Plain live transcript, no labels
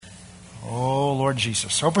Lord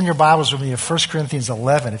Jesus. Open your Bibles with me to 1 Corinthians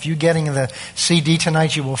 11. If you're getting the CD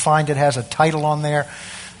tonight, you will find it has a title on there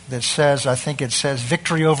that says, I think it says,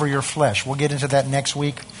 Victory Over Your Flesh. We'll get into that next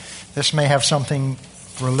week. This may have something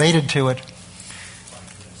related to it.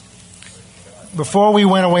 Before we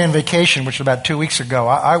went away on vacation, which was about 2 weeks ago,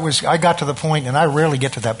 I got to the point, and I rarely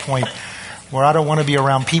get to that point, where I don't want to be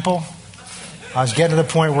around people. I was getting to the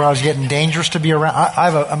point where I was getting dangerous to be around.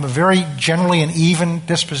 I'm a very generally an even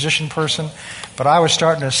disposition person, but I was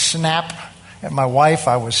starting to snap at my wife.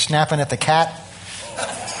 I was snapping at the cat.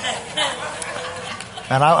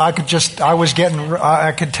 And I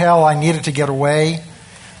could tell I needed to get away.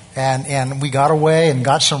 And we got away and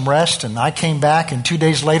got some rest, and I came back, and 2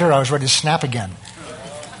 days later I was ready to snap again.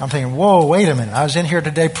 I'm thinking, whoa, wait a minute. I was in here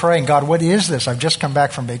today praying, God, what is this? I've just come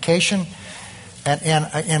back from vacation.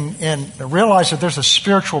 And realize that there's a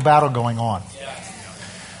spiritual battle going on.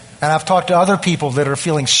 And I've talked to other people that are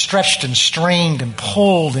feeling stretched and strained and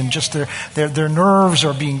pulled, and just their nerves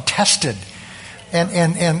are being tested.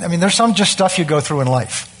 And I mean, there's some just stuff you go through in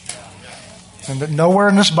life. And nowhere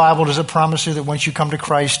in this Bible does it promise you that once you come to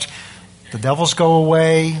Christ, the devils go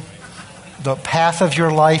away, the path of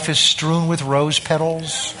your life is strewn with rose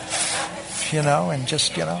petals, and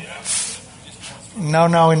just.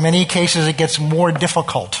 No, in many cases it gets more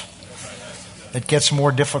difficult. It gets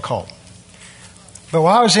more difficult. But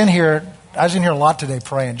while I was in here a lot today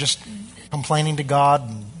praying, just complaining to God.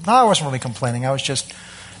 No, I wasn't really complaining. I was just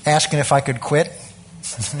asking if I could quit.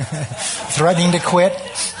 Threatening to quit.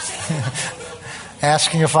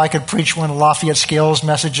 Asking if I could preach one of Lafayette Scales'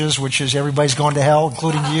 messages, which is everybody's going to hell,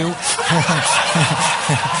 including you.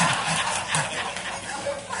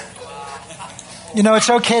 It's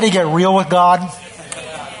okay to get real with God.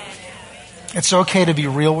 It's okay to be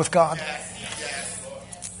real with God.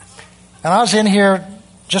 And I was in here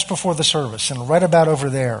just before the service, and right about over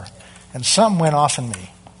there, and something went off in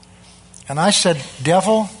me. And I said,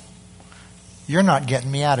 devil, you're not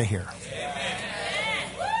getting me out of here.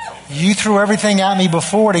 You threw everything at me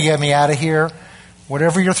before to get me out of here.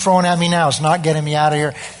 Whatever you're throwing at me now is not getting me out of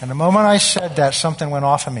here. And the moment I said that, something went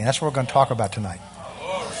off in me. That's what we're going to talk about tonight.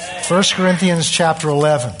 1 Corinthians chapter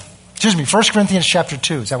 11. 1 Corinthians chapter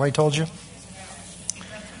 2. Is that what I told you?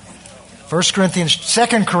 2 Corinthians.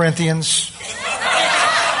 2 Corinthians.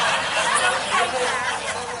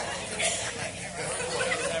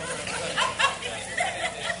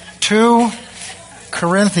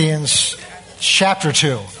 Corinthians chapter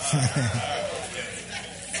 2.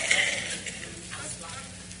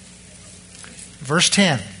 Verse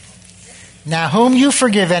 10. Now whom you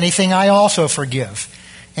forgive anything, I also forgive.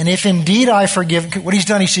 And if indeed I forgive, what he's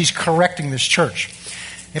done is he's correcting this church.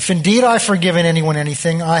 If indeed I've forgiven anyone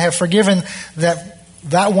anything, I have forgiven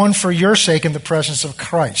that one for your sake in the presence of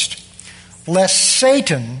Christ. Lest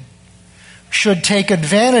Satan should take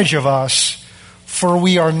advantage of us, for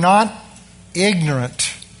we are not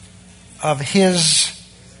ignorant of his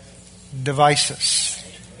devices.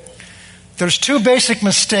 There's two basic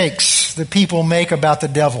mistakes that people make about the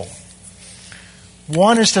devil.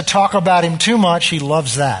 One is to talk about him too much. He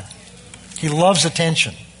loves that. He loves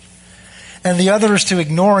attention. And the other is to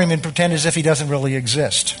ignore him and pretend as if he doesn't really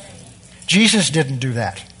exist. Jesus didn't do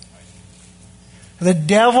that. The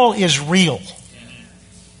devil is real.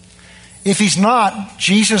 If he's not,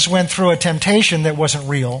 Jesus went through a temptation that wasn't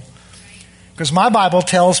real. Because my Bible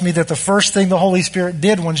tells me that the first thing the Holy Spirit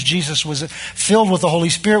did once Jesus was filled with the Holy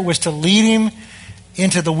Spirit was to lead him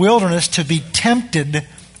into the wilderness to be tempted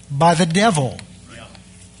by the devil.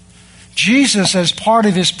 Jesus, as part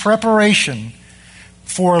of his preparation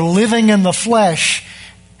for living in the flesh,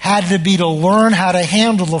 had to be to learn how to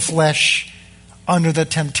handle the flesh under the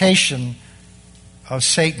temptation of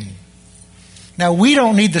Satan. Now, we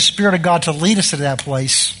don't need the Spirit of God to lead us to that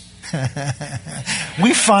place.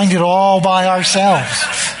 We find it all by ourselves.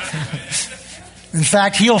 In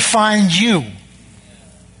fact, he'll find you.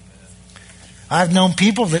 I've known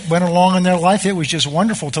people that went along in their life, it was just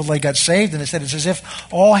wonderful till they got saved, and they said it's as if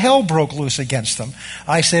all hell broke loose against them.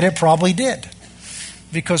 I said it probably did.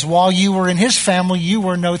 Because while you were in his family, you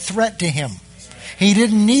were no threat to him. He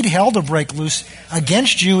didn't need hell to break loose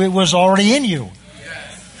against you. It was already in you.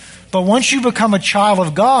 But once you become a child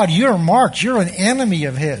of God, you're marked. You're an enemy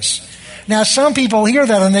of his. Now, some people hear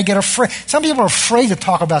that and they get afraid. Some people are afraid to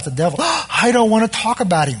talk about the devil. I don't want to talk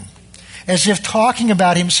about him. As if talking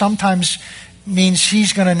about him sometimes means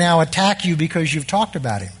he's going to now attack you because you've talked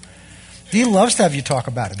about him. He loves to have you talk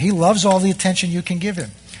about him. He loves all the attention you can give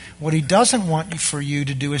him. What he doesn't want for you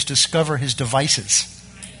to do is discover his devices.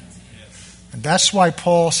 And that's why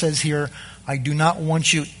Paul says here, I do not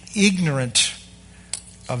want you ignorant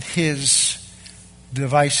of his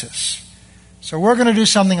devices. So we're going to do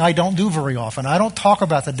something I don't do very often. I don't talk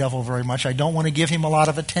about the devil very much. I don't want to give him a lot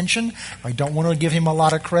of attention. I don't want to give him a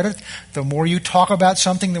lot of credit. The more you talk about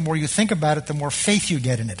something, the more you think about it, the more faith you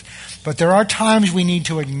get in it. But there are times we need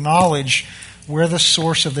to acknowledge where the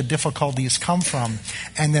source of the difficulty has come from,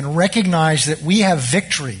 and then recognize that we have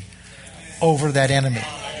victory over that enemy.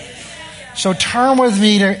 So turn with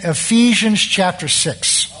me to Ephesians chapter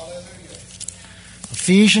 6.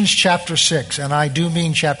 Ephesians chapter 6, and I do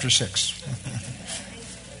mean chapter 6.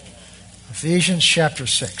 Ephesians chapter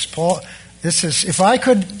 6. Paul, this is, if I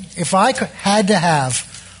had to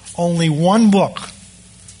have only one book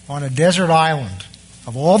on a desert island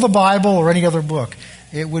of all the Bible or any other book,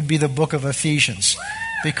 it would be the book of Ephesians,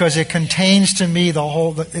 because it contains to me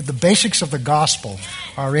the basics of the gospel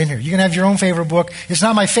are in here. You can have your own favorite book. It's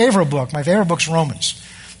not my favorite book. My favorite book's Romans,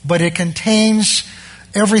 but it contains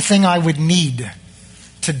everything I would need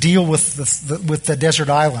to deal with the desert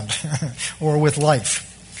island or with life.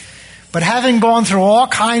 But having gone through all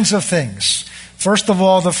kinds of things, first of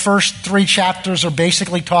all, the first 3 chapters are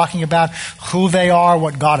basically talking about who they are,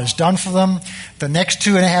 what God has done for them. The next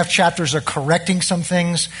 2.5 chapters are correcting some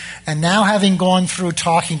things. And now having gone through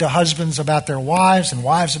talking to husbands about their wives and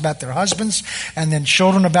wives about their husbands, and then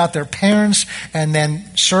children about their parents, and then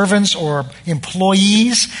servants or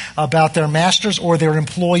employees about their masters or their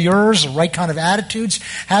employers, the right kind of attitudes.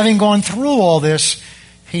 Having gone through all this,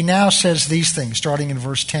 he now says these things, starting in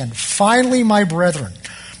verse 10. Finally, my brethren.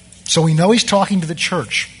 So we know he's talking to the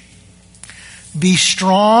church. Be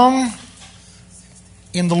strong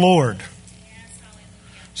in the Lord.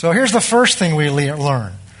 So here's the first thing we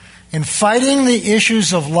learn. In fighting the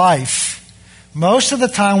issues of life, most of the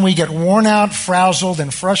time we get worn out, frazzled,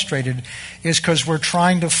 and frustrated is because we're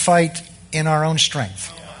trying to fight in our own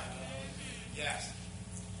strength.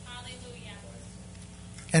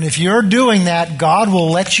 And if you're doing that, God will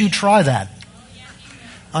let you try that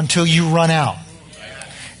until you run out.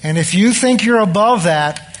 And if you think you're above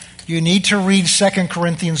that, you need to read 2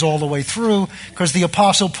 Corinthians all the way through, because the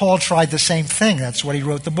Apostle Paul tried the same thing. That's what he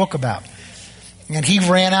wrote the book about. And he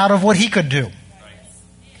ran out of what he could do.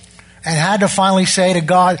 And had to finally say to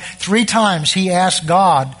God, 3 times he asked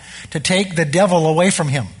God to take the devil away from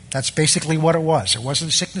him. That's basically what it was. It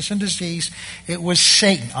wasn't sickness and disease. It was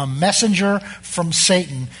Satan, a messenger from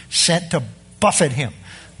Satan sent to buffet him.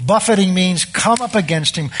 Buffeting means come up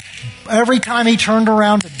against him. Every time he turned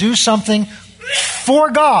around to do something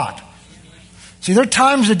for God. See, there are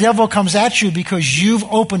times the devil comes at you because you've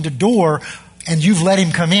opened a door and you've let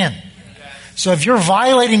him come in. So if you're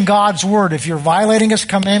violating God's word, if you're violating his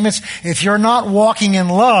commandments, if you're not walking in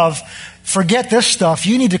love, forget this stuff.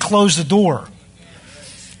 You need to close the door.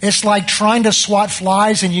 It's like trying to swat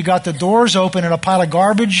flies and you got the doors open and a pile of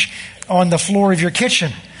garbage on the floor of your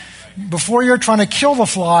kitchen. Before you're trying to kill the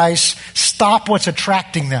flies, stop what's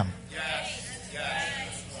attracting them.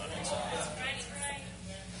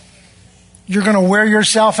 You're going to wear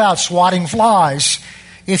yourself out swatting flies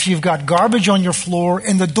if you've got garbage on your floor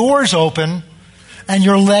and the door's open and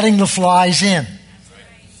you're letting the flies in.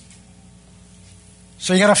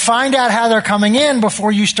 So you got to find out how they're coming in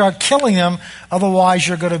before you start killing them. Otherwise,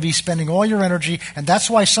 you're going to be spending all your energy. And that's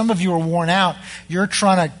why some of you are worn out. You're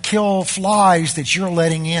trying to kill flies that you're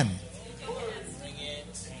letting in.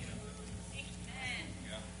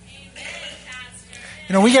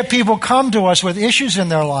 You know, we get people come to us with issues in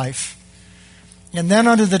their life. And then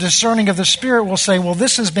under the discerning of the Spirit, we'll say, well,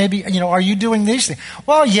 this is maybe, are you doing these things?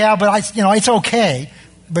 Well, yeah, but it's okay.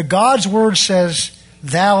 But God's word says,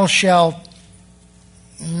 thou shalt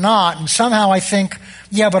not. And somehow I think,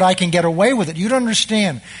 yeah, but I can get away with it. You don't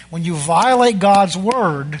understand. When you violate God's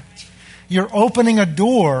word, you're opening a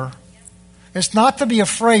door. It's not to be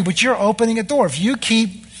afraid, but you're opening a door. If you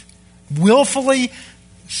keep willfully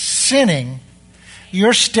sinning,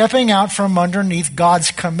 you're stepping out from underneath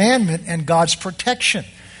God's commandment and God's protection.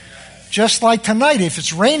 Just like tonight, if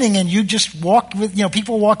it's raining and you just walk with,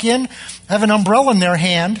 people walk in, have an umbrella in their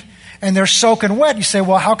hand, and they're soaking wet. You say,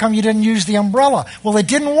 well, how come you didn't use the umbrella? Well, it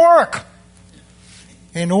didn't work.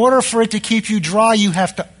 In order for it to keep you dry, you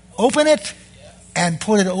have to open it and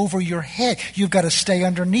put it over your head. You've got to stay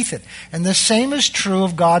underneath it. And the same is true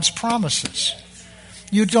of God's promises.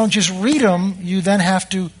 You don't just read them, you then have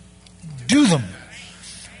to do them.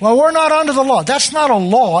 Well, we're not under the law. That's not a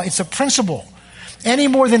law, it's a principle. Any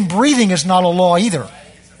more than breathing is not a law either.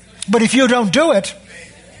 But if you don't do it,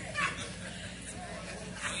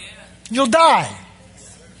 you'll die.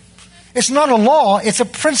 It's not a law, it's a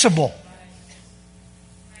principle.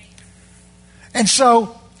 And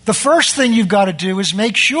so, the first thing you've got to do is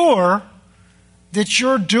make sure that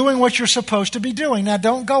you're doing what you're supposed to be doing. Now,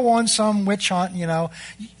 don't go on some witch hunt, you know.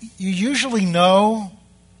 You usually know.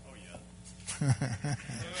 Oh, yeah.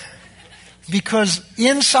 Because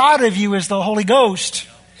inside of you is the Holy Ghost.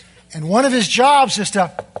 And one of his jobs is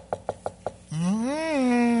to,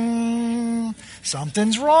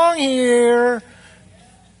 something's wrong here.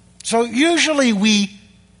 So usually we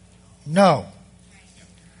know.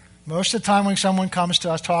 Most of the time when someone comes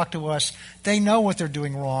to us, talk to us, they know what they're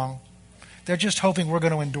doing wrong. They're just hoping we're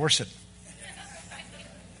going to endorse it.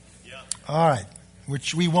 All right,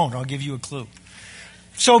 which we won't. I'll give you a clue.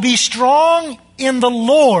 So be strong in the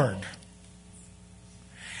Lord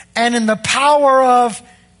and in the power of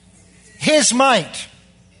his might.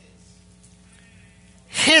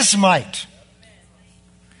 His might.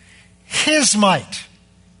 His might.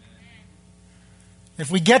 If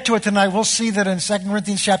we get to it tonight, we'll see that in 2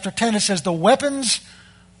 Corinthians chapter 10, it says, the weapons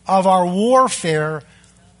of our warfare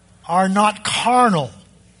are not carnal.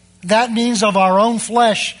 That means of our own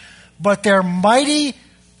flesh, but they're mighty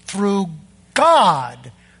through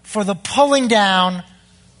God for the pulling down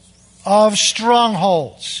of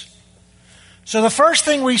strongholds. So the first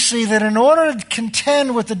thing we see, that in order to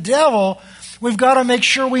contend with the devil, we've got to make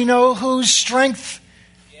sure we know whose strength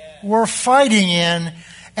we're fighting in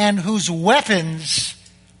and whose weapons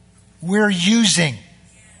we're using.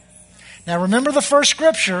 Now remember the first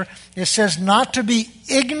scripture, it says not to be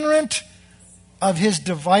ignorant of his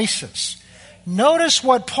devices. Notice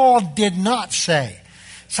what Paul did not say.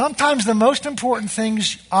 Sometimes the most important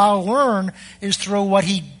things I'll learn is through what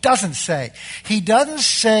he doesn't say. He doesn't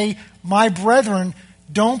say, my brethren,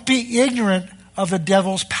 don't be ignorant of the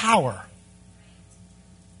devil's power.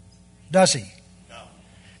 Does he? No.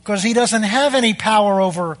 Because he doesn't have any power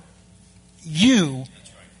over you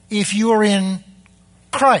if you are in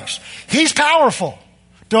Christ. He's powerful.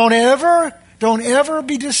 Don't ever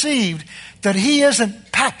be deceived that he isn't.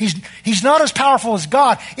 He's not as powerful as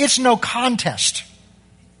God. It's no contest.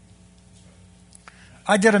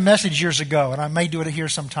 I did a message years ago, and I may do it here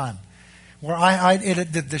sometime, where I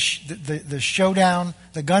did the showdown,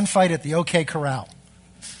 the gunfight at the OK Corral,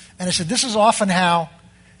 and I said this is often how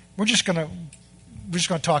we're just going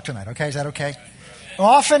to talk tonight. Okay, is that okay?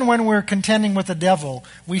 Often when we're contending with the devil,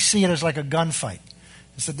 we see it as like a gunfight.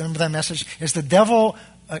 Remember that message? It's the devil.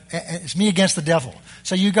 It's me against the devil.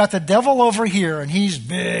 So you got the devil over here, and he's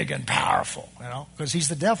big and powerful, you know, because he's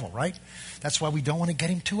the devil, right? That's why we don't want to get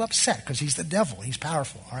him too upset, because he's the devil. He's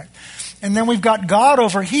powerful, all right? And then we've got God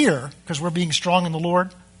over here, because we're being strong in the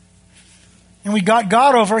Lord. And we got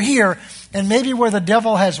God over here, and maybe where the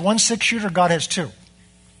devil has 1 6-shooter, God has 2. All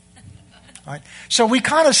right? So we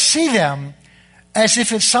kind of see them as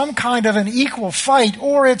if it's some kind of an equal fight,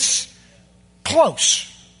 or it's close.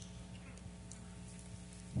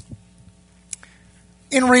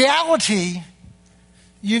 In reality,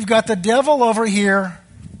 you've got the devil over here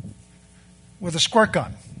with a squirt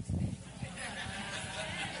gun.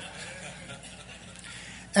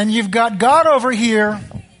 And you've got God over here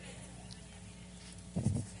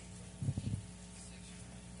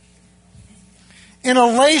in a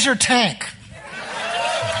laser tank.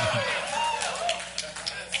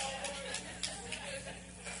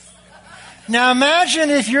 Now imagine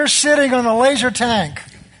if you're sitting on a laser tank,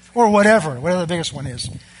 or whatever the biggest one is,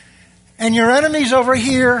 and your enemy's over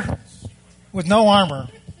here with no armor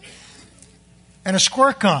and a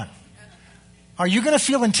squirt gun. Are you going to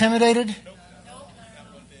feel intimidated?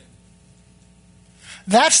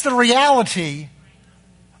 That's the reality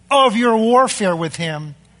of your warfare with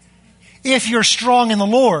him if you're strong in the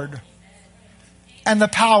Lord and the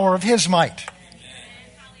power of his might.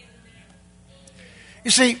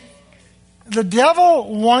 You see, the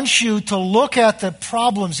devil wants you to look at the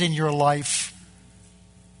problems in your life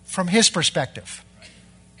from his perspective.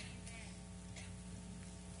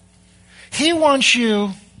 He wants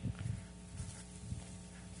you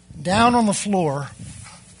down on the floor,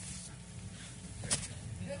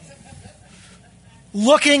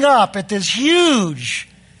 looking up at this huge,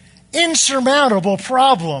 insurmountable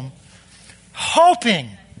problem, hoping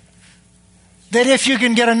that if you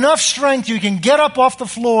can get enough strength, you can get up off the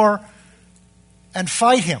floor and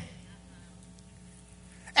fight him.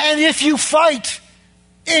 And if you fight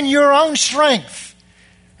in your own strength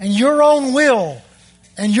and your own will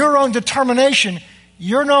and your own determination,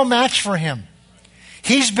 you're no match for him.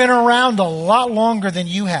 He's been around a lot longer than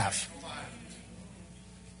you have.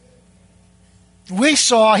 We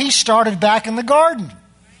saw he started back in the garden.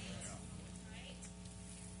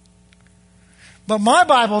 But my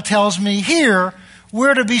Bible tells me here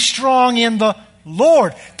we're to be strong in the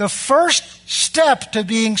Lord. The first step to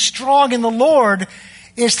being strong in the Lord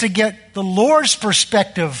is to get the Lord's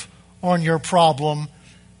perspective on your problem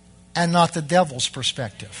and not the devil's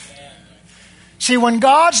perspective. See, when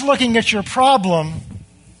God's looking at your problem,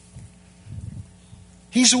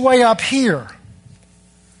 He's way up here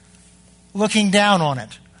looking down on it.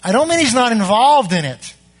 I don't mean He's not involved in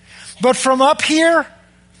it, but from up here,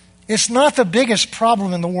 it's not the biggest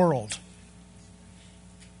problem in the world.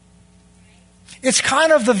 It's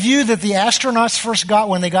kind of the view that the astronauts first got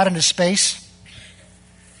when they got into space.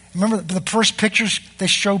 Remember the first pictures they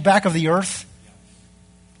showed back of the Earth?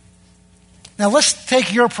 Now let's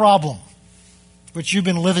take your problem, which you've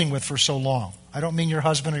been living with for so long. I don't mean your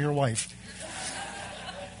husband or your wife.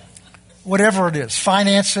 Whatever it is,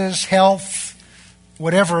 finances, health,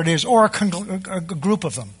 whatever it is, or a group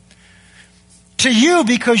of them. To you,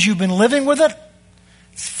 because you've been living with it,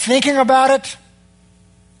 thinking about it,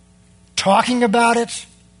 talking about it,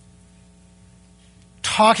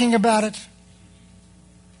 talking about it,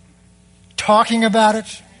 talking about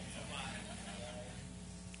it,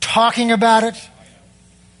 talking about it,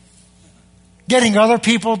 getting other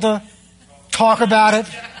people to talk about it.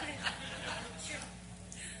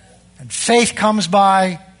 And faith comes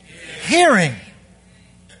by hearing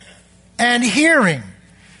and hearing.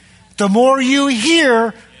 The more you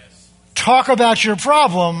hear talk about your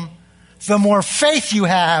problem, the more faith you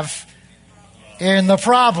have in the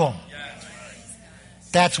problem.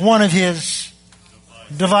 That's one of his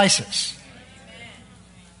devices.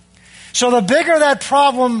 So the bigger that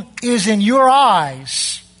problem is in your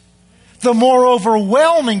eyes, the more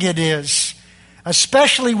overwhelming it is,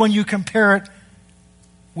 especially when you compare it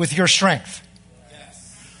with your strength.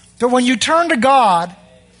 But when you turn to God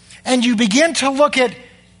and you begin to look at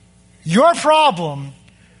your problem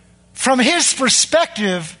from His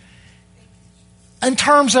perspective in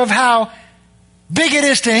terms of how big it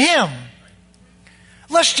is to Him,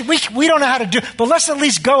 we don't know how to do it, but let's at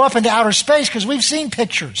least go up into outer space, because we've seen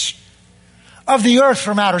pictures of the Earth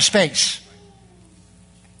from outer space.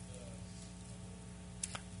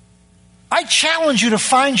 I challenge you to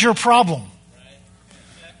find your problem,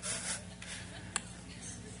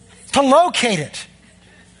 to locate it.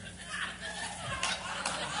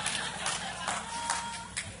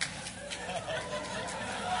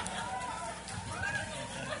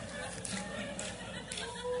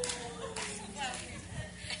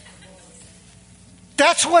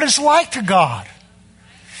 That's what it's like to God.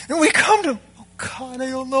 And we come to, oh God, I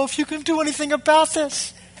don't know if you can do anything about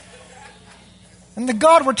this. And the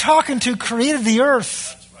God we're talking to created the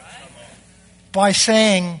earth by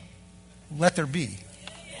saying, let there be.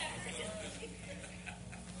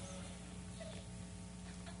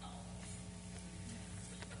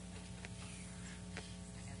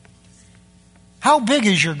 How big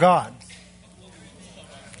is your God?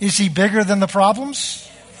 Is He bigger than the problems?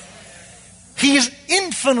 He is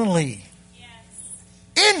infinitely.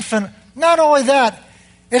 Infinite. Not only that,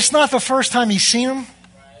 it's not the first time He's seen them.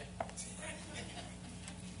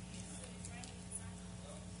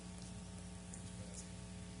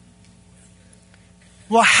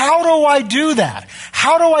 Well, how do I do that?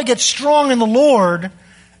 How do I get strong in the Lord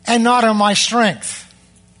and not in my strength?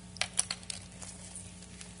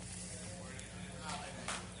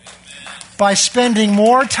 By spending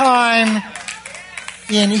more time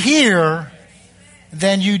in here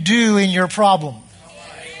than you do in your problem.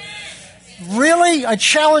 Really, I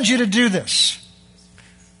challenge you to do this.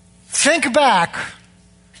 Think back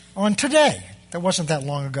on today. That wasn't that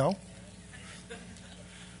long ago.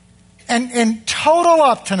 And total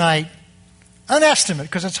up tonight, an estimate,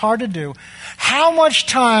 because it's hard to do, how much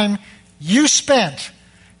time you spent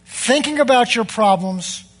thinking about your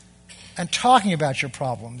problems and talking about your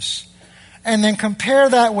problems, and then compare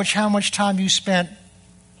that with how much time you spent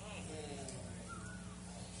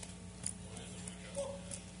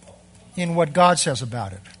in what God says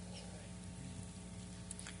about it.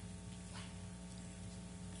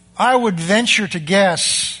 I would venture to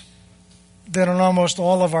guess that in almost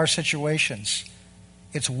all of our situations,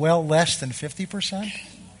 it's well less than 50%,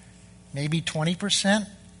 maybe 20%.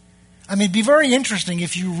 I mean, it'd be very interesting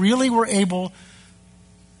if you really were able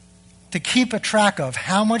to keep a track of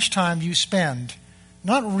how much time you spend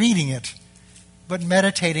not reading it, but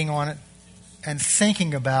meditating on it and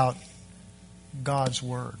thinking about God's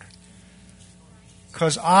Word.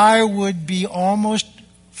 Because I would be almost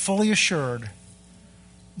fully assured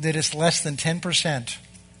that it's less than 10%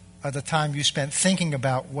 of the time you spent thinking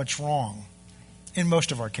about what's wrong in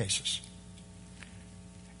most of our cases.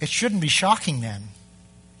 It shouldn't be shocking then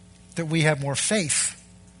that we have more faith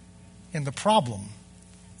in the problem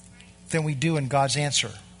than we do in God's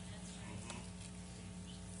answer.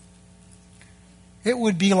 It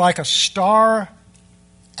would be like a star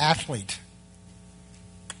athlete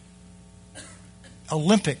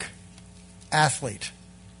Olympic athlete.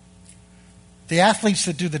 The athletes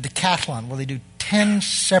that do the decathlon, where they do 10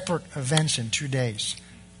 separate events in 2 days.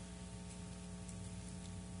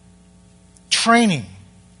 Training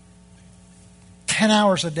 10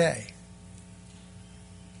 hours a day,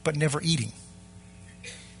 but never eating.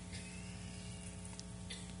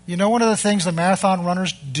 You know one of the things the marathon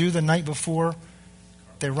runners do the night before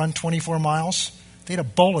they run 24 miles? They eat a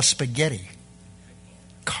bowl of spaghetti.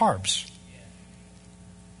 Carbs.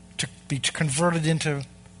 To be converted into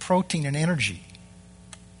protein and energy.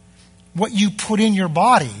 What you put in your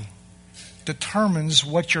body determines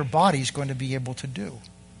what your body is going to be able to do.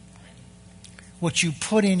 What you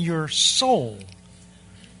put in your soul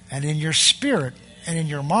and in your spirit and in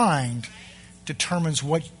your mind determines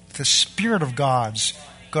what the Spirit of God's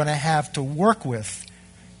going to have to work with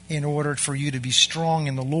in order for you to be strong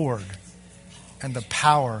in the Lord and the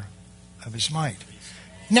power of His might.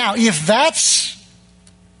 Now, if that's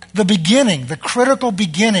the beginning, the critical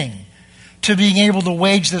beginning to being able to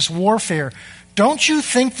wage this warfare, don't you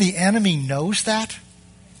think the enemy knows that?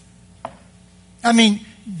 I mean,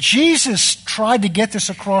 Jesus tried to get this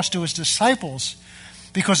across to His disciples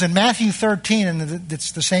because in Matthew 13, and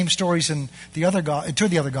it's the same stories in the other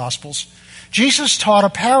Gospels, Jesus taught a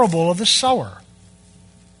parable of the sower.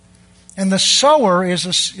 And the sower is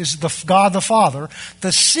the God the Father.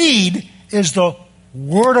 The seed is the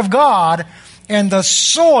Word of God. And the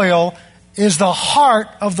soil is the heart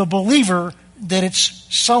of the believer that it's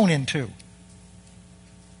sown into.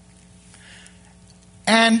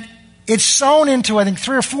 And it's sown into, I think,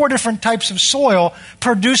 3 or 4 different types of soil,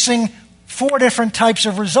 producing 4 different types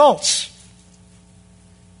of results.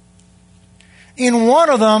 In one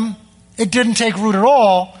of them, it didn't take root at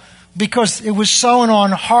all because it was sown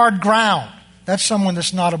on hard ground. That's someone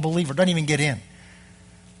that's not a believer, doesn't even get in.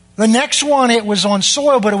 The next one, it was on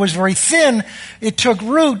soil, but it was very thin. It took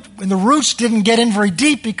root, and the roots didn't get in very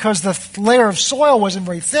deep because the layer of soil wasn't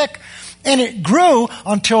very thick. And it grew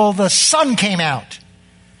until the sun came out.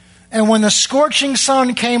 And when the scorching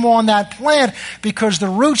sun came on that plant, because the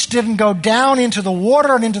roots didn't go down into the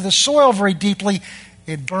water and into the soil very deeply,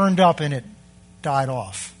 it burned up and it died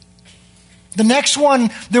off. The next one,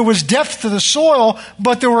 there was depth to the soil,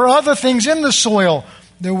 but there were other things in the soil.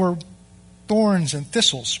 There were thorns and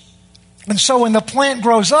thistles. And so when the plant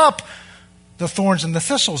grows up, the thorns and the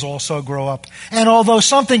thistles also grow up. And although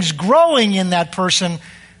something's growing in that person,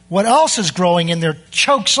 what else is growing in there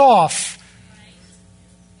chokes off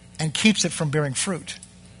and keeps it from bearing fruit.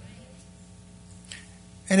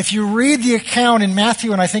 And if you read the account in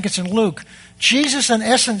Matthew, and I think it's in Luke, Jesus in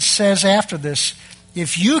essence says after this,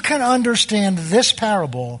 if you can understand this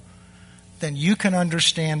parable, then you can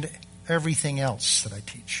understand everything else that I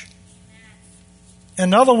teach.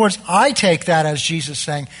 In other words, I take that as Jesus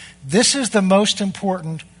saying, this is the most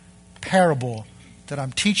important parable that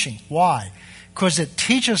I'm teaching. Why? Because it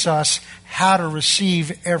teaches us how to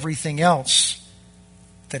receive everything else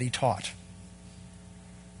that He taught.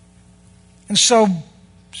 And so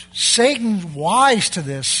Satan, wise to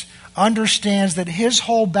this, understands that his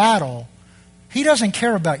whole battle, he doesn't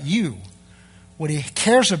care about you. What he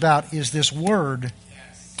cares about is this word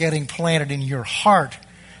getting planted in your heart,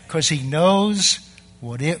 because he knows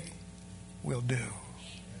what it will do.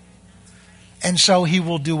 And so he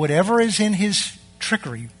will do whatever is in his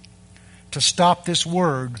trickery to stop this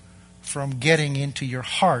word from getting into your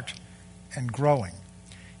heart and growing.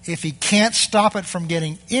 If he can't stop it from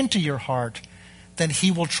getting into your heart, then he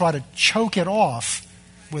will try to choke it off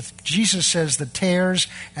with, Jesus says, the tares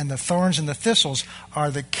and the thorns and the thistles are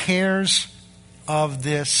the cares of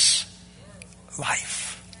this life.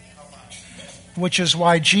 Which is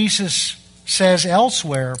why Jesus says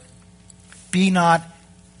elsewhere, be not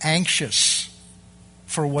anxious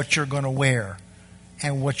for what you're going to wear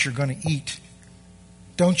and what you're going to eat.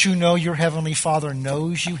 Don't you know your Heavenly Father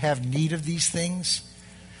knows you have need of these things?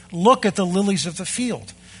 Look at the lilies of the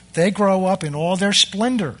field. They grow up in all their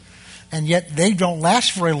splendor, and yet they don't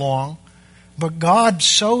last very long. But God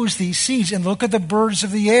sows these seeds. And look at the birds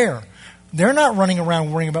of the air. They're not running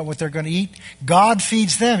around worrying about what they're going to eat. God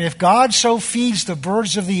feeds them. If God so feeds the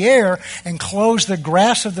birds of the air and clothes the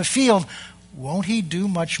grass of the field, won't He do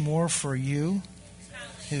much more for you,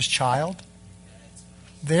 His child?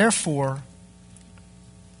 Therefore,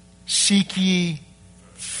 seek ye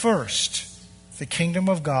first the kingdom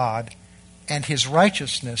of God and His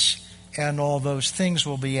righteousness, and all those things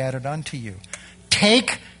will be added unto you.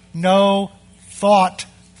 Take no thought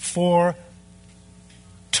for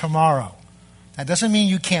tomorrow. That doesn't mean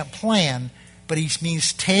you can't plan, but it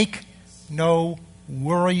means take no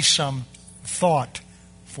worrisome thought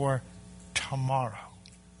for tomorrow.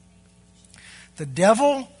 The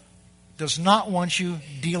devil does not want you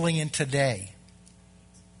dealing in today.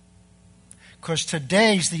 Because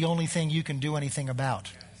today's the only thing you can do anything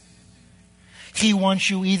about. He wants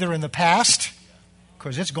you either in the past,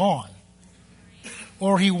 because it's gone,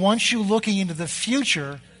 or he wants you looking into the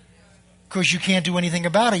future, because you can't do anything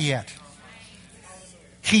about it yet.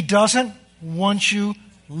 He doesn't want you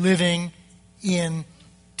living in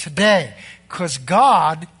today, because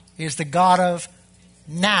God is the God of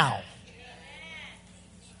now.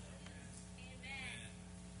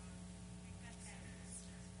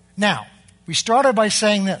 Now, we started by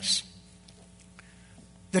saying this,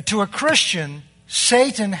 that to a Christian,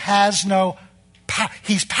 Satan has no power.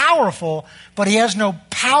 He's powerful, but he has no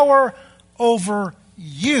power over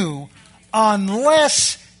you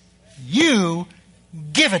unless you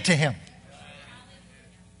give it to him.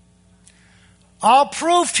 I'll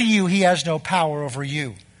prove to you he has no power over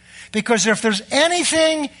you. Because if there's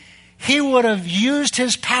anything he would have used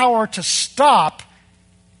his power to stop,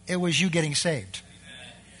 it was you getting saved.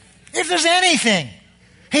 If there's anything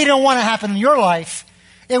he didn't want to happen in your life,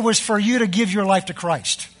 it was for you to give your life to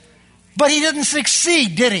Christ. But he didn't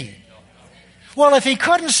succeed, did he? Well, if he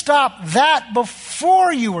couldn't stop that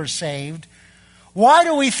before you were saved, why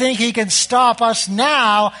do we think he can stop us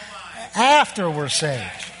now after we're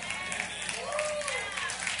saved?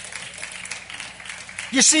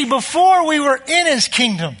 You see, before we were in his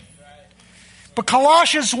kingdom. But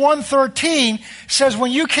Colossians 1:13 says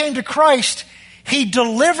when you came to Christ, he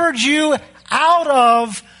delivered you out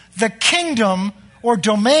of the kingdom or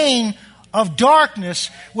domain of darkness,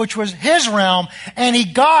 which was his realm,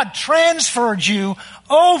 and God transferred you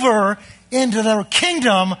over into the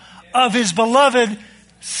kingdom of his beloved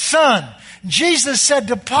Son. Jesus said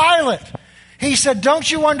to Pilate, he said, don't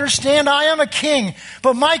you understand? I am a king,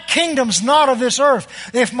 but my kingdom's not of this earth.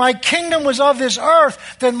 If my kingdom was of this earth,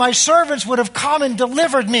 then my servants would have come and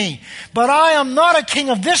delivered me. But I am not a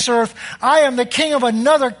king of this earth. I am the king of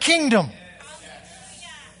another kingdom.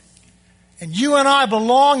 And you and I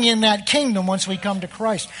belong in that kingdom once we come to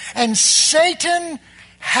Christ. And Satan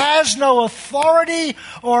has no authority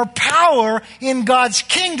or power in God's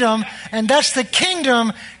kingdom, and that's the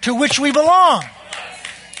kingdom to which we belong.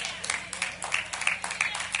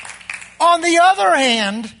 On the other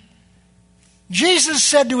hand, Jesus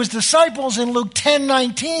said to his disciples in Luke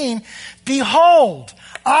 10:19, behold,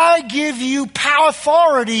 I give you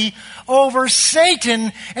authority over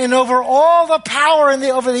Satan and over all the power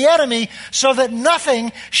over the enemy, so that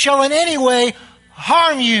nothing shall in any way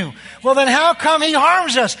harm you. Well, then how come he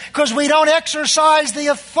harms us? Because we don't exercise the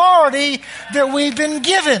authority that we've been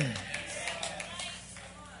given.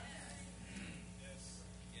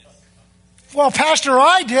 Well, Pastor,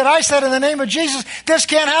 I did. I said in the name of Jesus, this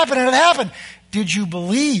can't happen, and it happened. Did you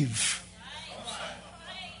believe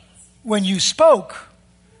when you spoke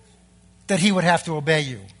that he would have to obey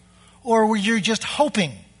you? Or were you just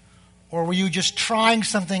hoping? Or were you just trying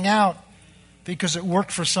something out because it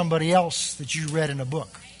worked for somebody else that you read in a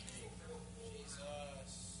book?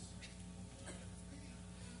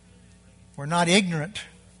 We're not ignorant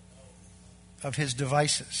of his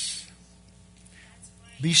devices.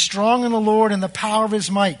 Be strong in the Lord and the power of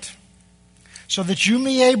his might, so that you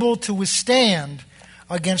may be able to withstand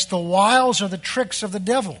against the wiles or the tricks of the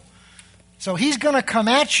devil. So he's going to come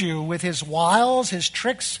at you with his wiles, his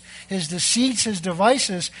tricks, his deceits, his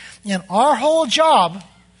devices. And our whole job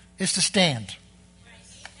is to stand.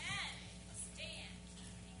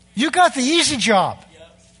 You got the easy job.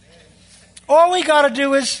 All we got to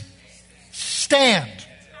do is stand.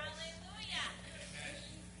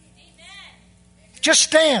 Just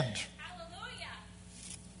stand.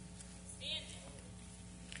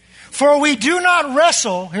 For we do not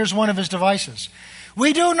wrestle, here's one of his devices.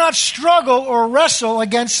 We do not struggle or wrestle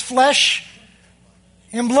against flesh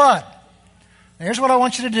and blood. Now, here's what I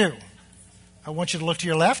want you to do. I want you to look to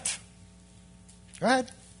your left. Go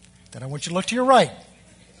ahead. Then I want you to look to your right.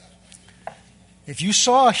 If you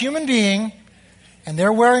saw a human being and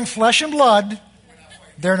they're wearing flesh and blood,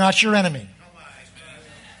 they're not your enemy.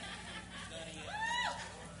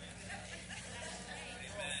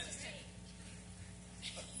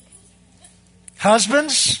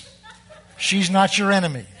 Husbands, she's not your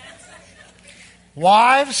enemy.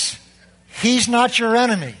 Wives, he's not your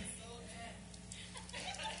enemy.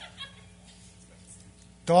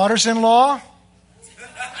 Daughters-in-law,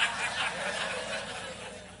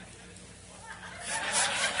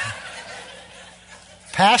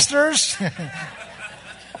 pastors,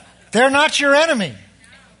 they're not your enemy.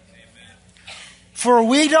 For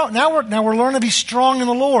we don't, now we're learning to be strong in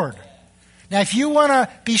the Lord. Now, if you want to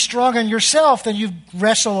be strong in yourself, then you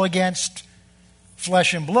wrestle against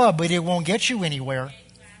flesh and blood, but it won't get you anywhere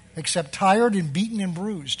except tired and beaten and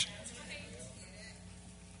bruised.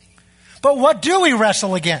 But what do we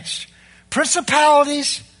wrestle against?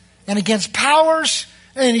 Principalities and against powers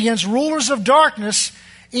and against rulers of darkness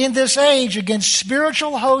in this age, against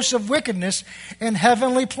spiritual hosts of wickedness in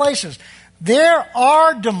heavenly places. There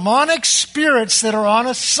are demonic spirits that are on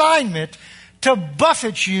assignment to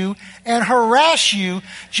buffet you and harass you,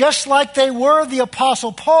 just like they were the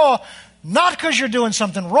Apostle Paul, not because you're doing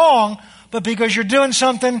something wrong, but because you're doing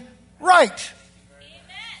something right.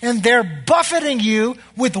 And they're buffeting you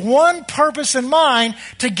with one purpose in mind,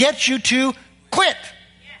 to get you to quit.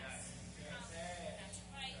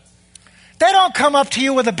 They don't come up to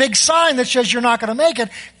you with a big sign that says you're not going to make it.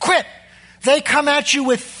 Quit. They come at you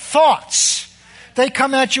with thoughts. They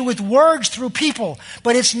come at you with words through people.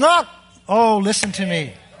 But it's not, oh, listen to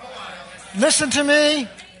me. Listen to me.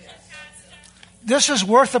 This is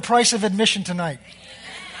worth the price of admission tonight.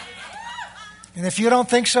 And if you don't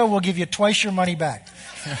think so, we'll give you twice your money back.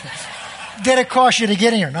 Did it cost you to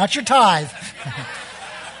get in here? Not your tithe.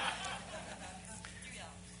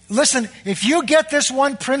 Listen, if you get this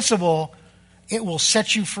one principle, it will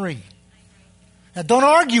set you free. Now, don't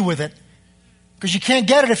argue with it, because you can't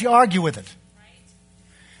get it if you argue with it.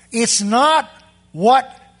 It's not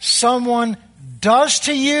what someone does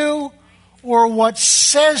to you or what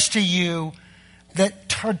says to you that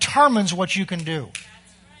determines what you can do.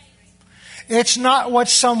 It's not what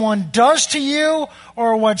someone does to you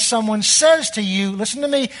or what someone says to you, listen to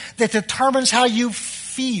me, that determines how you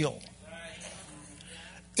feel.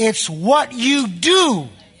 It's what you do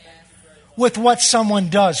with what someone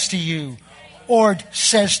does to you or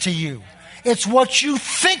says to you. It's what you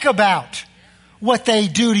think about what they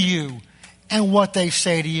do to you and what they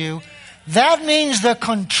say to you. That means the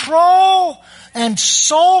control and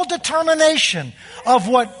sole determination of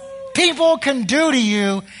what people can do to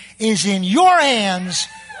you is in your hands,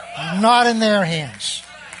 not in their hands.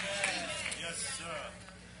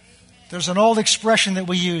 There's an old expression that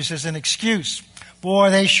we use as an excuse. Boy,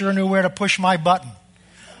 they sure knew where to push my button.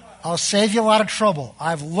 I'll save you a lot of trouble.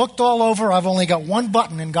 I've looked all over. I've only got one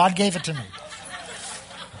button, and God gave it to me.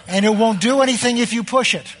 And it won't do anything if you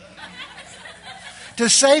push it. To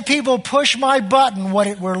say people push my button,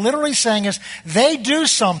 what we're literally saying is they do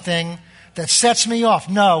something that sets me off.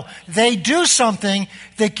 No, they do something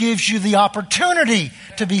that gives you the opportunity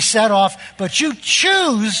to be set off, but you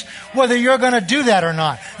choose whether you're going to do that or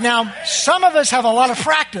not. Now, some of us have a lot of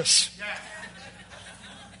practice.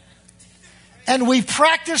 And we've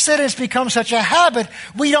practiced it. It's become such a habit.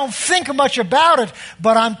 We don't think much about it.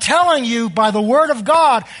 But I'm telling you, by the Word of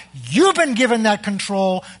God, you've been given that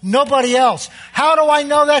control, nobody else. How do I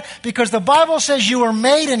know that? Because the Bible says you were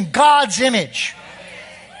made in God's image.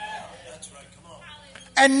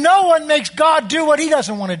 And no one makes God do what He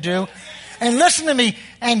doesn't want to do. And listen to me,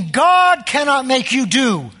 and God cannot make you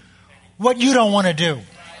do what you don't want to do.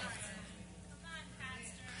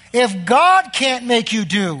 If God can't make you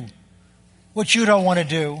do what you don't want to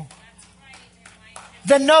do,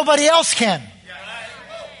 then nobody else can.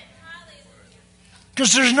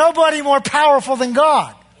 Because there's nobody more powerful than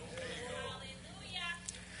God.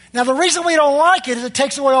 Now, the reason we don't like it is it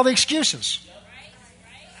takes away all the excuses.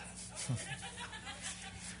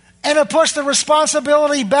 And it puts the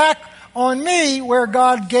responsibility back on me where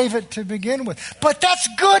God gave it to begin with. But that's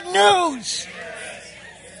good news.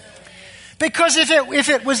 Because if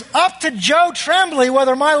it was up to Joe Tremblay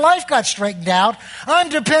whether my life got straightened out, I'm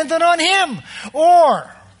dependent on him.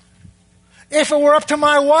 Or if it were up to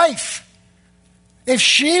my wife, if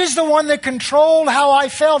she's the one that controlled how I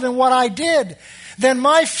felt and what I did, then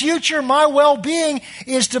my future, my well-being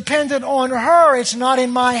is dependent on her. It's not in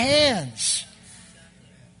my hands.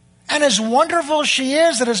 And as wonderful as she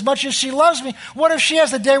is, and as much as she loves me, what if she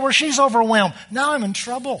has a day where she's overwhelmed? Now I'm in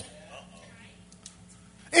trouble.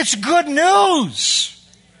 It's good news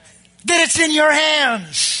that it's in your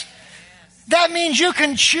hands. That means you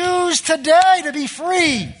can choose today to be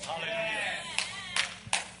free.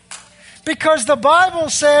 Because the Bible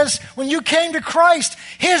says when you came to Christ,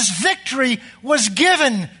 His victory was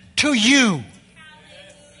given to you.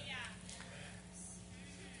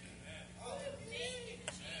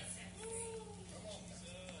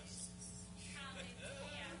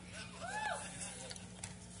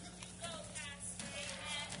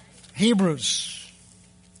 Hebrews.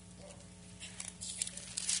 See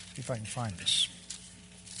if I can find this.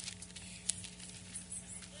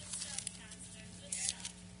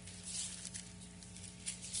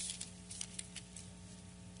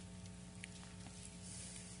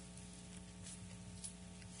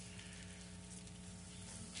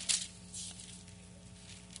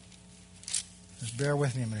 Just bear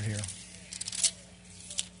with me a minute here.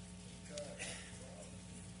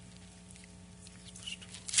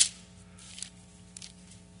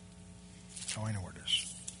 Oh, I know where it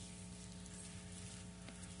is.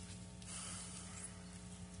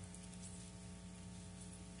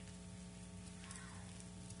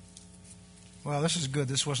 Well, this is good.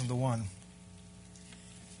 This wasn't the one.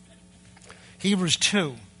 Hebrews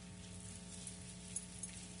 2.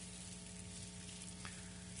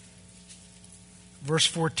 Verse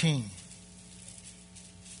 14.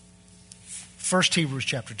 First Hebrews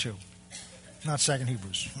chapter 2. Not second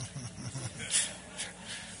Hebrews.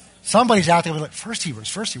 Somebody's out there with like, First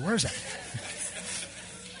Hebrews, where is that?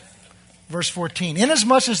 Verse 14.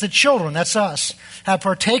 Inasmuch as the children, that's us, have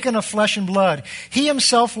partaken of flesh and blood, he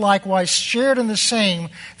himself likewise shared in the same,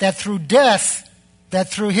 that through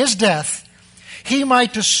his death, he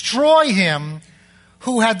might destroy him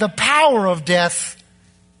who had the power of death,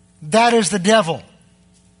 that is the devil.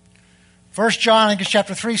 1 John, I think it's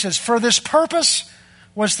chapter 3, says, for this purpose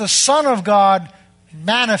was the Son of God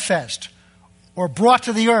manifest, or brought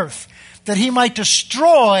to the earth, that he might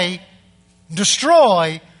destroy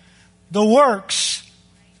the works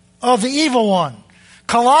of the evil one.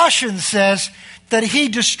 Colossians says that he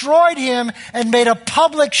destroyed him and made a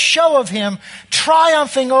public show of him,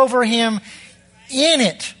 triumphing over him in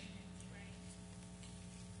it.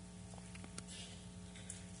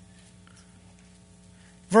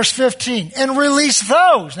 Verse 15, and release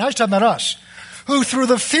those, now he's talking about us, who through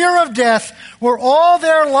the fear of death were all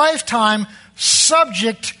their lifetime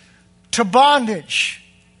subject to bondage.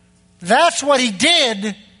 That's what he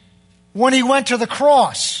did when he went to the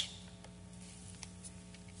cross.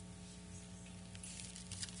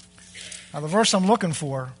 Now the verse I'm looking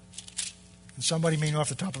for, and somebody may know off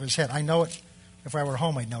the top of his head. I know it. If I were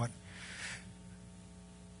home, I'd know it.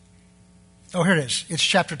 Oh, here it is. It's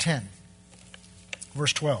chapter 10.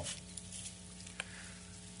 Verse 12.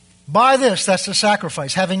 By this, that's the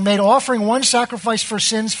sacrifice, having made offering one sacrifice for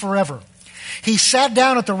sins forever, he sat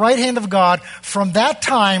down at the right hand of God, from that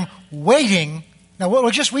time waiting. Now, we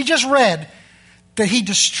just read that he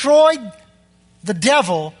destroyed the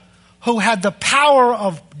devil who had the power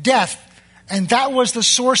of death, and that was the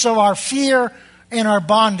source of our fear and our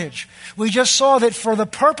bondage. We just saw that for the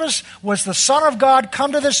purpose was the Son of God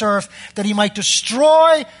come to this earth, that he might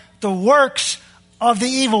destroy the works of the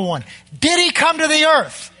evil one. Did he come to the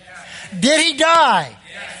earth? Yes. Did he die?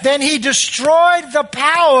 Yes. Then he destroyed the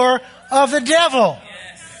power of the devil.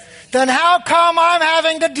 Yes. Then how come I'm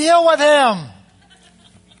having to deal with him?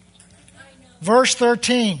 Verse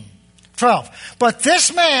 12. But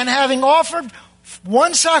this man, having offered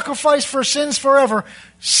one sacrifice for sins forever,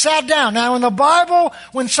 sat down. Now in the Bible,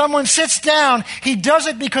 when someone sits down, he does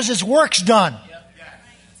it because his work's done.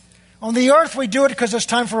 On the earth, we do it because it's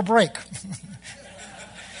time for a break.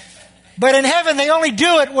 But in heaven, they only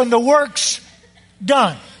do it when the work's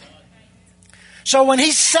done. So when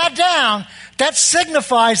he sat down, that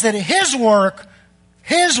signifies that his work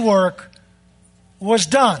was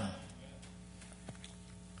done.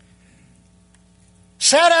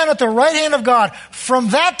 Sat down at the right hand of God. From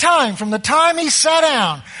that time, from the time he sat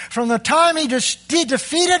down, from the time he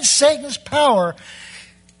defeated Satan's power,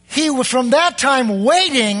 he was from that time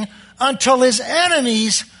waiting until his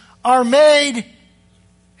enemies are made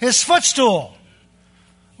his footstool.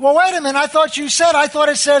 Well, wait a minute. I thought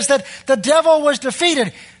it says that the devil was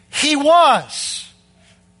defeated. He was.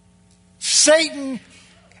 Satan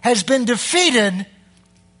has been defeated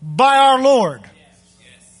by our Lord.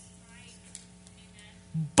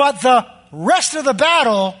 But the rest of the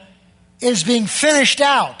battle is being finished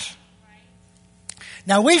out.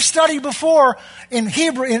 Now, we've studied before in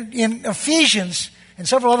Ephesians and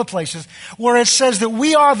several other places where it says that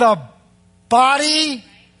we are the body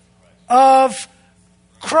of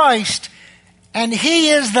Christ, and he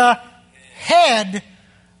is the head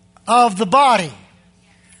of the body.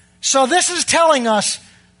 So this is telling us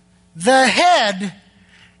the head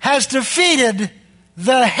has defeated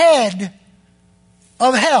the head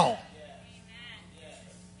of hell.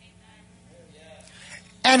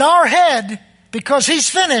 And our head, because he's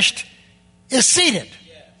finished, is seated.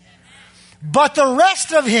 But the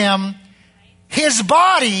rest of him, his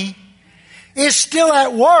body, is still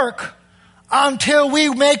at work until we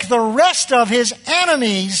make the rest of his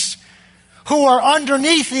enemies, who are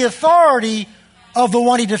underneath the authority of the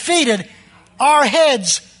one he defeated, our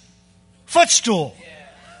head's footstool.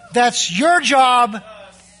 That's your job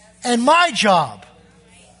and my job.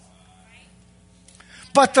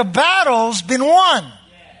 But the battle's been won.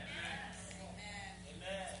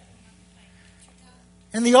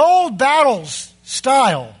 In the old battles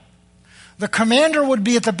style, The commander would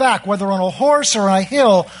be at the back, whether on a horse or on a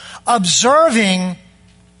hill, observing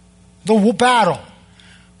the battle.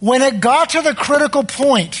 When it got to the critical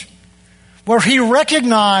point where he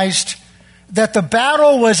recognized that the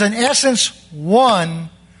battle was in essence won,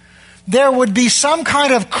 there would be some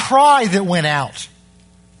kind of cry that went out.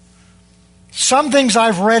 Some things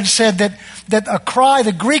I've read said that a cry,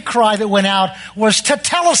 the Greek cry that went out, was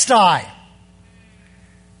tetelestai,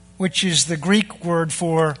 which is the Greek word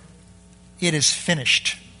for "it is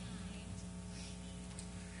finished."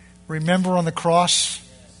 Remember on the cross,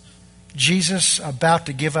 Jesus, about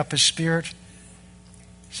to give up his spirit,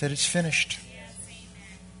 said, "It's finished.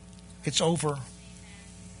 It's over."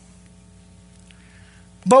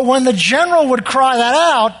 But when the general would cry that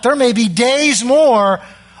out, there may be days more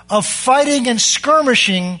of fighting and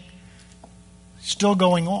skirmishing still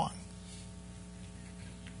going on.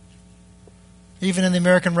 Even in the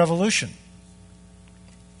American Revolution,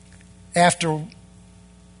 after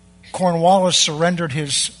Cornwallis surrendered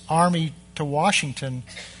his army to Washington,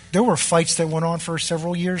 there were fights that went on for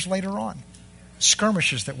several years later on,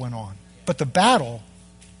 skirmishes that went on. But the battle,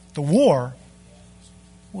 the war,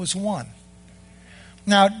 was won.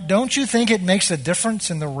 Now, don't you think it makes a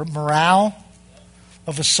difference in the morale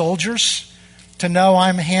of the soldiers to know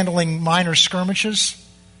I'm handling minor skirmishes,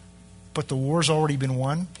 but the war's already been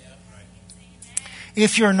won?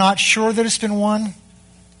 If you're not sure that it's been won,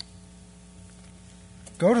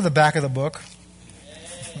 go to the back of the book,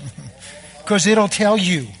 because it'll tell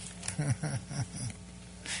you.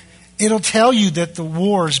 It'll tell you that the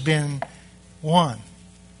war's been won.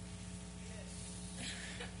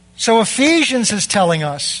 So Ephesians is telling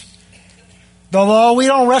us, although we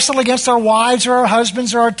don't wrestle against our wives or our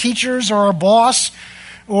husbands or our teachers or our boss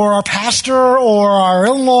or our pastor or our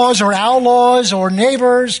in-laws or outlaws or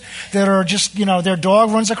neighbors that are just, their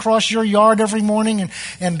dog runs across your yard every morning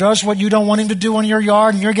and does what you don't want him to do in your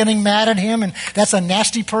yard, and you're getting mad at him, and that's a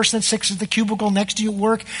nasty person that sits at the cubicle next to you at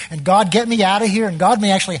work, and God, get me out of here, and God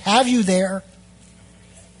may actually have you there.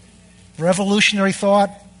 Revolutionary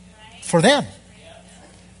thought for them.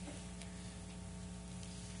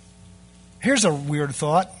 Here's a weird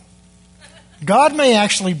thought. God may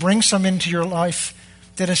actually bring some into your life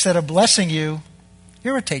that instead of blessing you,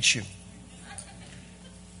 irritates you.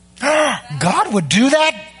 God would do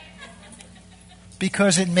that?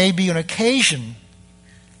 Because it may be an occasion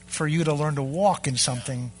for you to learn to walk in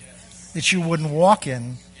something that you wouldn't walk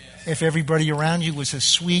in if everybody around you was as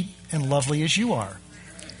sweet and lovely as you are.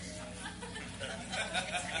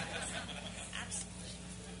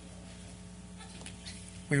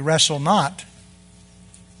 We wrestle not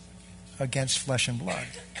against flesh and blood.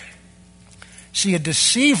 See, a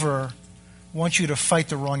deceiver wants you to fight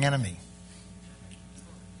the wrong enemy.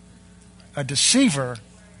 A deceiver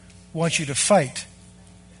wants you to fight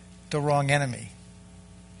the wrong enemy.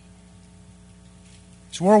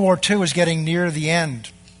 So World War II was getting near the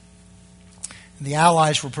end. And the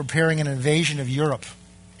Allies were preparing an invasion of Europe.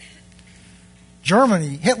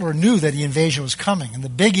 Germany, Hitler knew that the invasion was coming, and the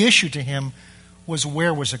big issue to him was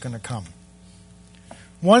where was it going to come.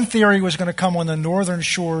 One theory was going to come on the northern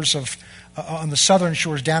shores on the southern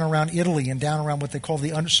shores, down around Italy and down around what they call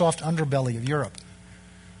the soft underbelly of Europe.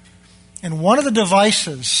 And one of the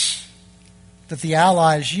devices that the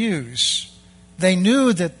Allies used, they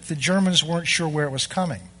knew that the Germans weren't sure where it was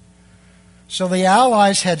coming. So the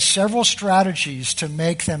Allies had several strategies to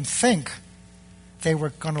make them think they were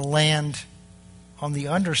going to land on the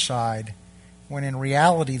underside, when in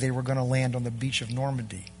reality they were going to land on the beach of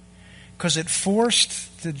Normandy. Because it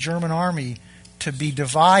forced the German army to be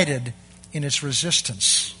divided in its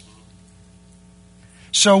resistance.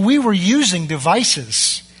 So we were using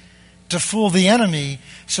devices to fool the enemy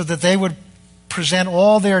so that they would present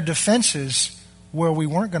all their defenses where we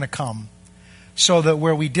weren't going to come, so that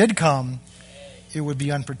where we did come, it would be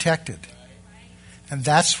unprotected. And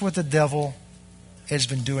that's what the devil has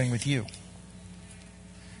been doing with you.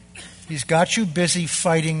 He's got you busy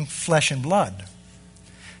fighting flesh and blood,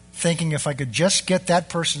 thinking if I could just get that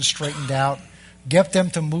person straightened out, get them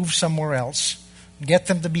to move somewhere else, get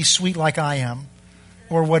them to be sweet like I am,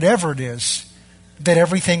 or whatever it is, that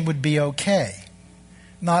everything would be okay.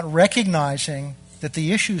 Not recognizing that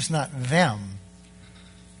the issue is not them,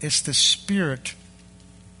 it's the spirit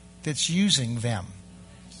that's using them.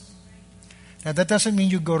 Now, that doesn't mean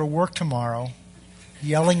you go to work tomorrow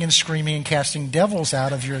yelling and screaming and casting devils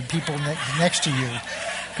out of your people next to you,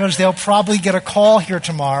 because they'll probably get a call here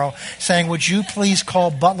tomorrow saying, would you please call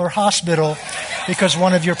Butler Hospital because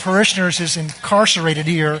one of your parishioners is incarcerated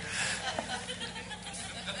here.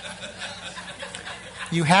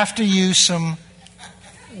 You have to use some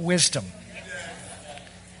wisdom.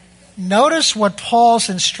 Notice what Paul's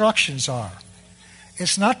instructions are.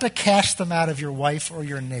 It's not to cast them out of your wife or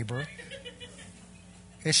your neighbor.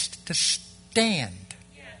 It's to stand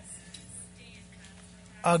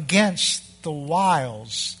against the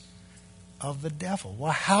wiles of the devil.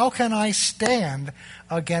 Well, how can I stand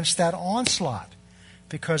against that onslaught?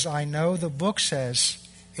 Because I know the book says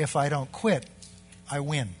if I don't quit, I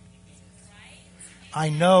win. I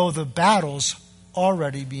know the battle's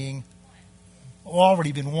already been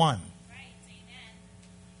won.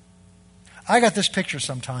 I got this picture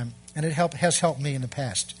sometime, and it has helped me in the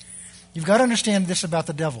past. You've got to understand this about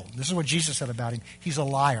the devil. This is what Jesus said about him. He's a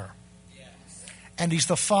liar. And he's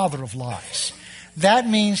the father of lies. That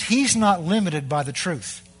means he's not limited by the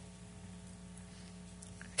truth.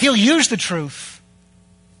 He'll use the truth,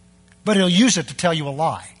 but he'll use it to tell you a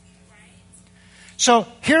lie. So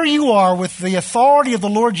here you are with the authority of the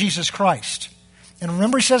Lord Jesus Christ. And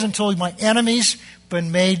remember, he says, until my enemies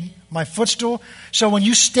been made my footstool. So when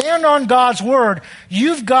you stand on God's word,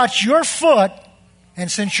 you've got your foot, and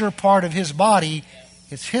since you're part of his body,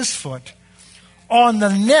 it's his foot, on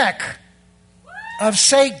the neck of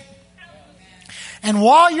Satan. And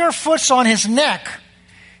while your foot's on his neck,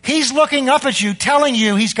 he's looking up at you, telling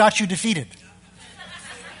you he's got you defeated.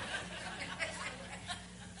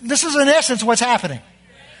 This is in essence what's happening.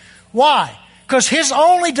 Why? Because his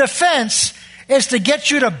only defense is to get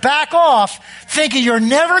you to back off, thinking you're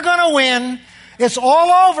never going to win. It's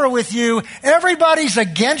all over with you. Everybody's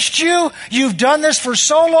against you. You've done this for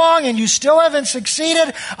so long and you still haven't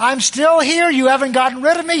succeeded. I'm still here. You haven't gotten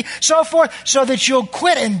rid of me, so forth, so that you'll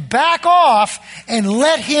quit and back off and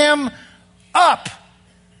let him up.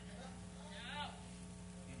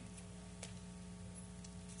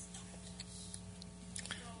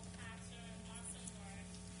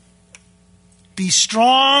 Be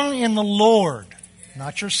strong in the Lord,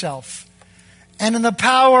 not yourself, and in the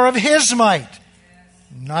power of his might,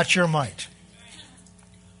 not your might.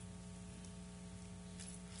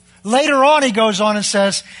 Later on, he goes on and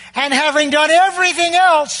says, and having done everything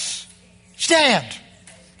else, stand.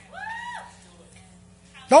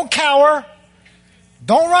 Don't cower.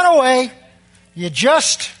 Don't run away. You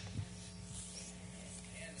just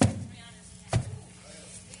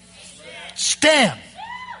stand.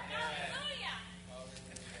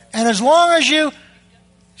 And as long as you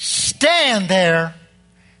stand there,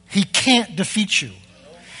 he can't defeat you.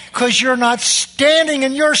 Because you're not standing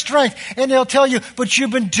in your strength. And they'll tell you, but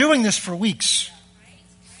you've been doing this for weeks.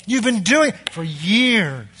 You've been doing it for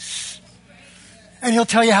years. And he'll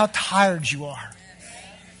tell you how tired you are.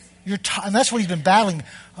 And that's what he's been battling.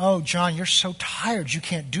 Oh, John, you're so tired. You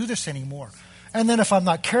can't do this anymore. And then if I'm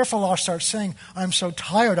not careful, I'll start saying, I'm so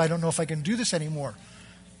tired, I don't know if I can do this anymore.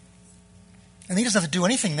 And he doesn't have to do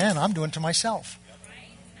anything then. I'm doing it to myself.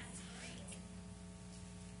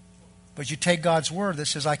 But you take God's word that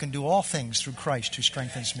says I can do all things through Christ who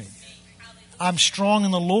strengthens me. I'm strong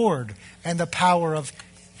in the Lord and the power of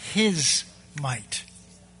his might.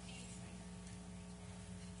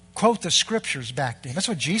 Quote the scriptures back to him. That's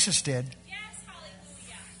what Jesus did.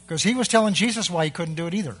 Because he was telling Jesus why he couldn't do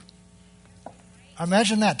it either.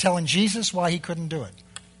 Imagine that, telling Jesus why he couldn't do it.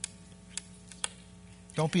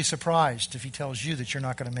 Don't be surprised if he tells you that you're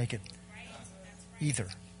not going to make it either.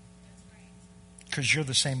 Because you're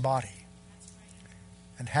the same body.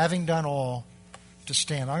 And having done all, to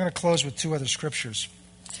stand. I'm going to close with two other scriptures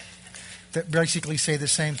that basically say the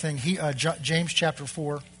same thing. James chapter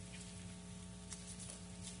 4.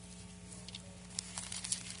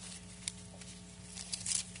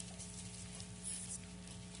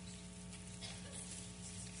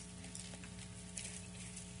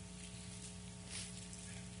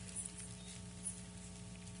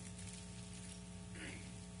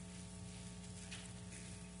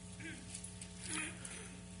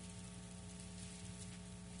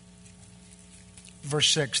 Verse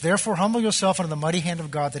 6, therefore humble yourself under the mighty hand of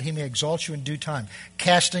God that he may exalt you in due time,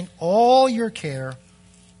 casting all your care.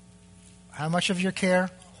 How much of your care?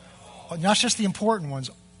 Not just the important ones,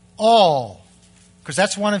 all. Because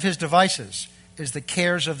that's one of his devices, is the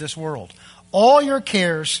cares of this world. All your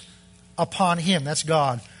cares upon him, that's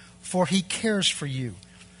God, for he cares for you.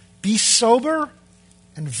 Be sober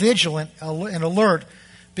and vigilant and alert,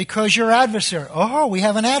 because your adversary, we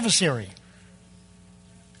have an adversary.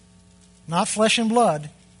 Not flesh and blood.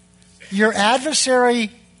 Your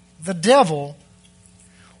adversary, the devil,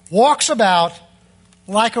 walks about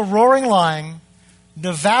like a roaring lion,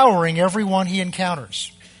 devouring everyone he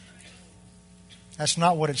encounters. That's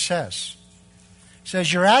not what it says. It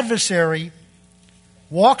says your adversary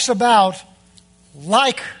walks about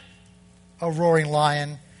like a roaring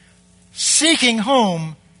lion, seeking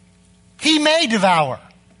whom he may devour.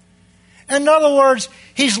 In other words,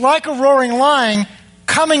 he's like a roaring lion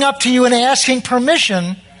coming up to you and asking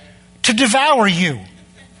permission to devour you.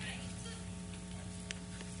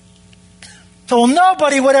 So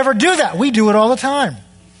nobody would ever do that. We do it all the time.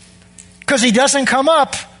 Because he doesn't come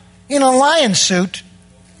up in a lion suit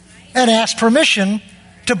and ask permission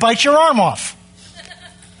to bite your arm off.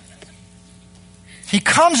 He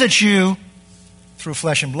comes at you through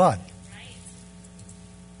flesh and blood.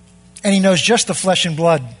 And he knows just the flesh and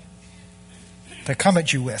blood to come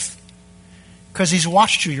at you with. Because he's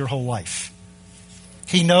watched you your whole life.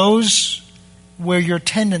 He knows where your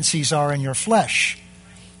tendencies are in your flesh.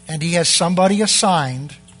 And he has somebody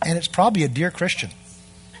assigned, and it's probably a dear Christian.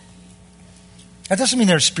 That doesn't mean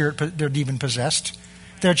they're demon possessed.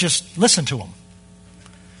 They're just, listen to them.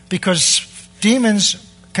 Because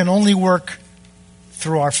demons can only work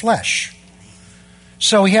through our flesh.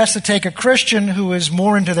 So he has to take a Christian who is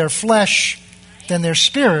more into their flesh than their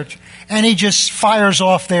spirit, and he just fires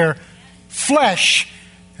off their flesh,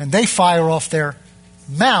 and they fire off their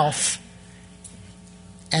mouth,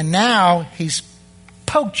 and now he's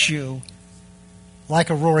poked you like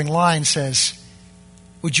a roaring lion says,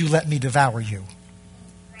 would you let me devour you?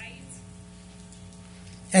 Right.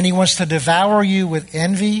 And he wants to devour you with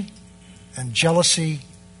envy and jealousy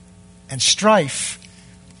and strife,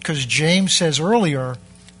 because James says earlier,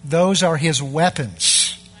 those are his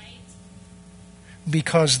weapons. Right.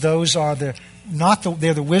 Because those are they're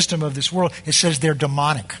the wisdom of this world. It says they're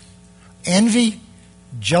demonic. Envy,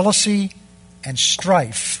 jealousy, and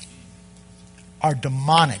strife are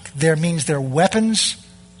demonic. There means they're weapons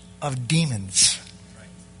of demons. Right.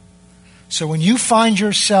 So when you find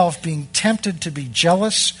yourself being tempted to be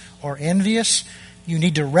jealous or envious, you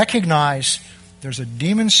need to recognize there's a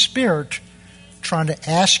demon spirit trying to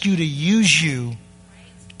ask you to use you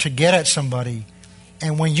to get at somebody.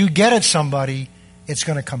 And when you get at somebody, it's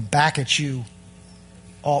going to come back at you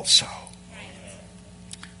also.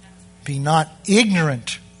 Be not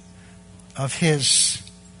ignorant of his.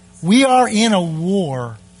 We are in a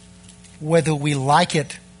war whether we like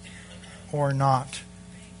it or not.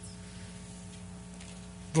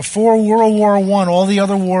 Before World War I, all the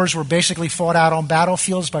other wars were basically fought out on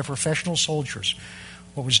battlefields by professional soldiers.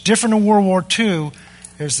 What was different in World War II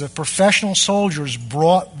is the professional soldiers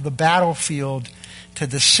brought the battlefield to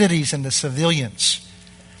the cities and the civilians.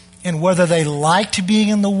 And whether they liked being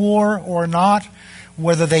in the war or not,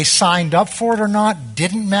 whether they signed up for it or not,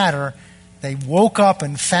 didn't matter. They woke up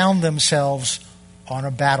and found themselves on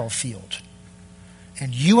a battlefield.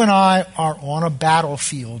 And you and I are on a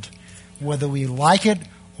battlefield, whether we like it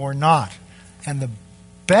or not. And the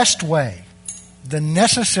best way, the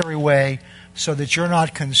necessary way, so that you're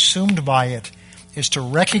not consumed by it, is to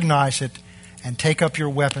recognize it and take up your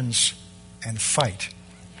weapons and fight.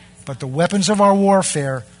 But the weapons of our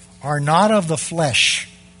warfare are not of the flesh.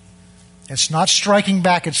 It's not striking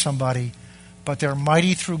back at somebody, but they're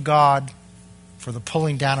mighty through God for the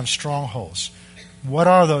pulling down of strongholds. What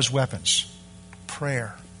are those weapons?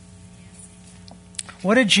 Prayer.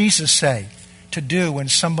 What did Jesus say to do when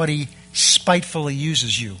somebody spitefully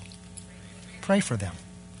uses you? Pray for them.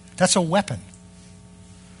 That's a weapon.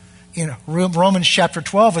 In Romans chapter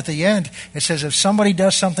 12 at the end, it says if somebody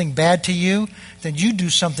does something bad to you, then you do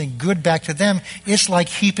something good back to them. It's like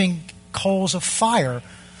heaping coals of fire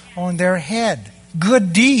on their head.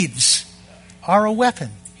 Good deeds are a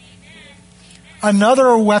weapon.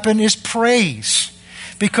 Another weapon is praise.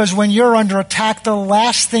 Because when you're under attack, the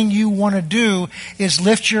last thing you want to do is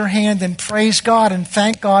lift your hand and praise God and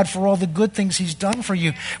thank God for all the good things He's done for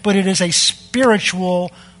you. But it is a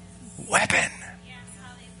spiritual weapon.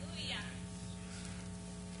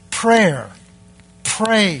 Prayer,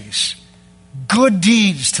 praise, good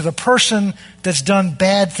deeds to the person that's done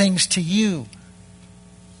bad things to you.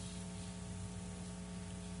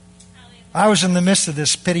 I was in the midst of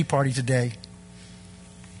this pity party today.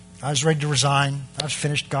 I was ready to resign. I was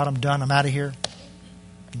finished. God, I'm done. I'm out of here.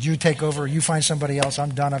 You take over. You find somebody else.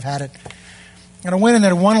 I'm done. I've had it. And I went in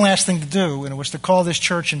there one last thing to do, and it was to call this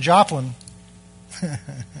church in Joplin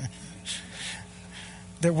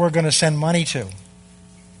that we're going to send money to.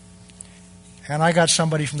 And I got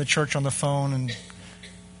somebody from the church on the phone, and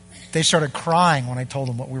they started crying when I told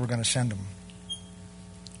them what we were going to send them.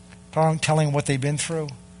 Telling them what they've been through.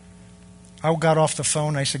 I got off the phone,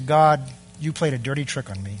 and I said, God, you played a dirty trick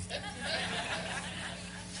on me.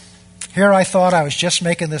 Here I thought I was just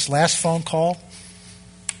making this last phone call,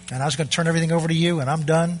 and I was going to turn everything over to you, and I'm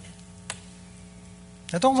done.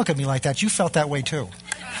 Now, don't look at me like that. You felt that way too.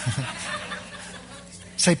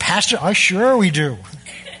 Say, Pastor, sure we do.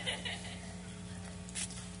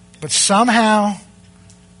 But somehow,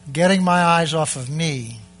 getting my eyes off of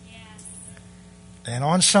me and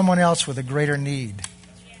on someone else with a greater need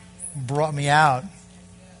brought me out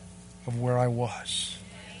of where I was.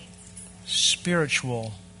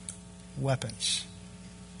 Spiritual weapons.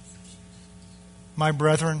 My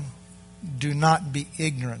brethren, do not be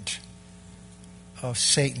ignorant of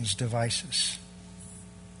Satan's devices.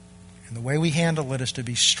 And the way we handle it is to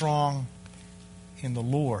be strong in the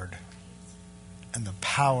Lord and the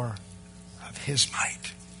power of His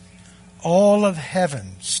might. All of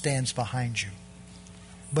heaven stands behind you.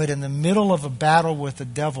 But in the middle of a battle with the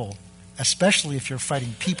devil, especially if you're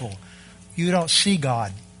fighting people, you don't see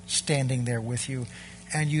God standing there with you,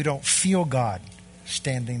 and you don't feel God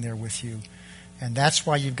standing there with you. And that's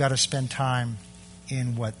why you've got to spend time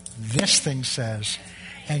in what this thing says,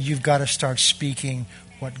 and you've got to start speaking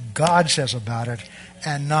what God says about it,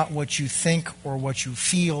 and not what you think or what you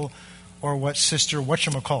feel or what Sister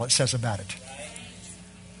whatchamacallit says about it.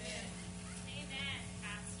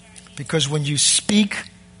 Because when you speak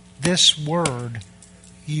this word,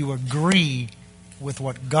 you agree with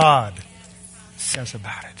what God says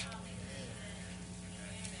about it.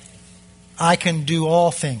 I can do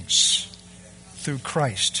all things through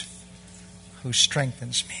Christ who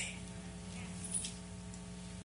strengthens me.